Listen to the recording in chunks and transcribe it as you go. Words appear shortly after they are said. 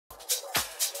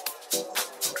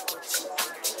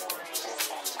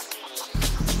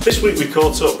This week we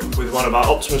caught up with one of our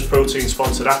Optimus Protein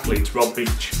sponsored athletes, Rob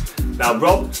Beech. Now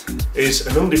Rob is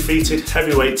an undefeated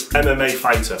heavyweight MMA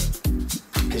fighter.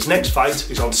 His next fight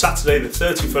is on Saturday the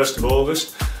 31st of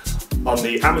August on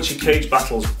the Amateur Cage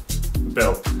Battles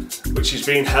bill, which is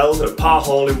being held at Parr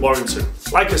Hall in Warrington.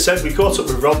 Like I said, we caught up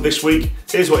with Rob this week.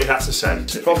 Here's what he had to say.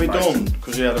 Probably done,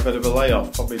 because he had a bit of a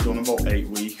layoff, probably done about 8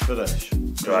 weeks for this.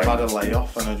 Right. I've had a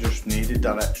layoff and I just needed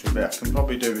that extra bit. I can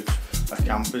probably do a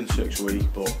camp in 6 weeks,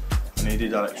 but I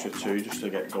needed that extra 2 just to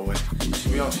get going. To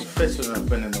be honest, I'm fitter than I've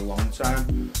been in a long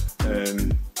time.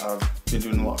 I've been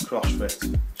doing a lot of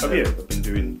CrossFit. Have you? I've been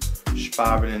doing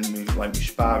sparring in my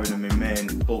sparring and my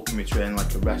main bulking my training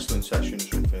like a wrestling session or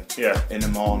something. Yeah. In the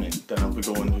morning, then I'll be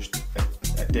going just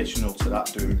additional to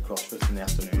that doing CrossFit in the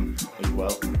afternoon as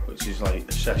well, which is like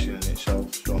a session in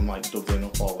itself. So I'm like doubling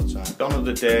up all the time. Gone are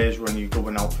the days when you're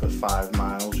going out for 5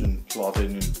 miles and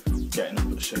plodding and getting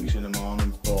up at 6 in the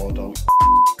morning, bored out.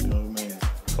 You know what I mean?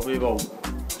 Probably about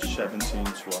 17,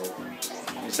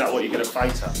 12. Is that what you're going to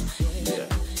fight at? Yeah.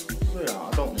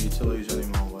 I don't need to lose any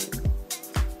more weight.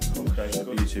 Okay, the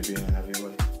beauty of being a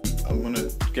heavyweight. I'm going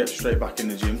to get straight back in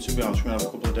the gym, to be honest. I'm going to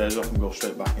have a couple of days off and go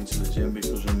straight back into the gym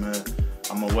because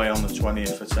I'm away on the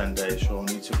 20th for 10 days, so I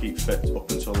need to keep fit up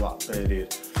until that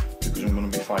period because I'm going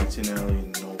to be fighting early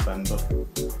in November.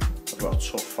 I've got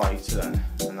a tough fight then,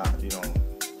 and that, you know,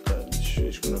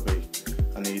 it's going to be,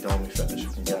 I need all my fitness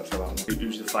I can get for that.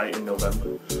 Who's the fight in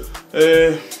November?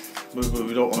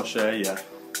 We don't want to say yet.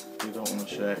 We don't want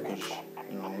to say because,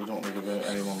 you know, we don't want to give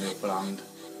anyone the upper hand.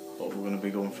 But we're going to be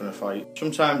going for a fight.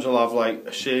 Sometimes I'll have like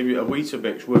a series of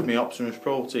Weetabix with my Optimus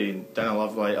Protein. Then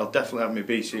I'll definitely have my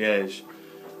BCAAs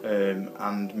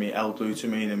and my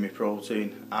L-glutamine and my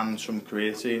protein and some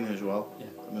creatine as well. Yeah.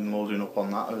 I've been loading up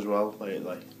on that as well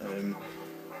lately.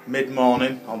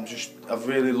 Mid-morning, I've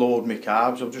really lowered my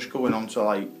carbs. I'm just going on to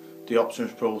like the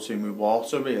Optimus Protein with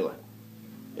water really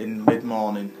in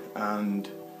mid-morning, and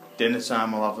dinner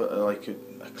time I'll have like a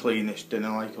cleanish dinner,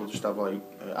 like I'll just have like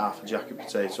half a jacket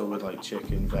potato with like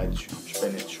chicken, veg,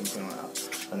 spinach, something like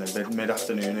that, and then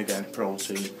mid-afternoon again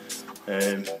protein,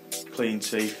 clean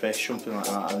tea, fish, something like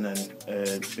that, and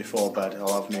then before bed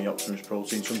I'll have my Optimus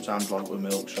Protein, sometimes like with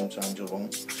milk, sometimes I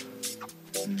won't.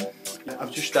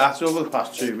 I've just started over the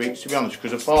past 2 weeks, to be honest,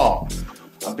 because I thought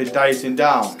I've been dieting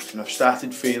down and I've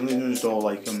started feeling as though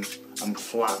like I'm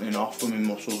flattening off with my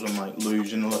muscles and like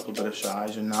losing a little bit of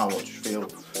size, and now I just feel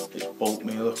it's bulked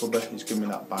me a little bit. It's given me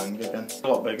that bang again. A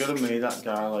lot bigger than me, that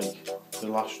guy, like the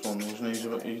last one,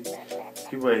 wasn't he?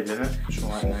 He weighed in it, something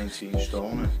like 19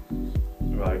 stone.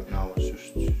 Right, now it's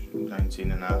just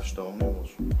 19 and a half stone it was.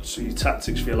 So your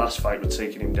tactics for your last fight were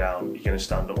taking him down, you're going to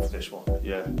stand up for this one?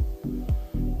 Yeah.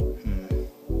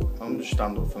 I'm just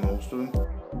stand up for most of them.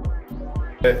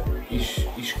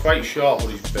 He's quite short, but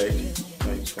he's big,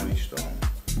 like 20 stone.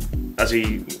 Is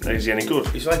he any good?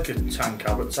 He's like a Tank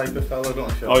Abbott type of fella,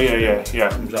 don't you? Oh yeah.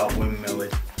 Comes out windmilly,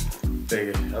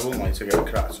 big. I wouldn't like to get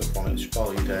cracked up on it. It's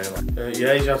probably day. Like.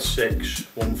 Yeah, he's had 6,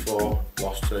 won 4,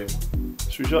 lost 2.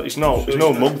 So he's no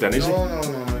mug then, is he?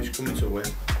 No. He's coming to win.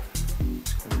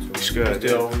 He's scared.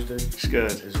 He always do.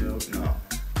 Scared? Is he? No.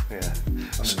 Yeah.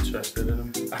 I'm interested in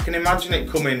him. I can imagine it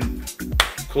coming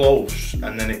close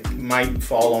and then it might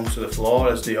fall onto the floor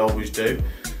as they always do,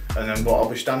 and then I'll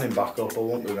be standing back up, I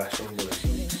won't be wrestling with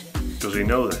it. Does he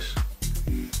know this?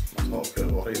 I don't care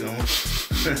what he knows.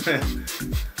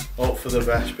 Hope for the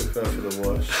best, prepare for the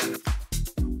worst.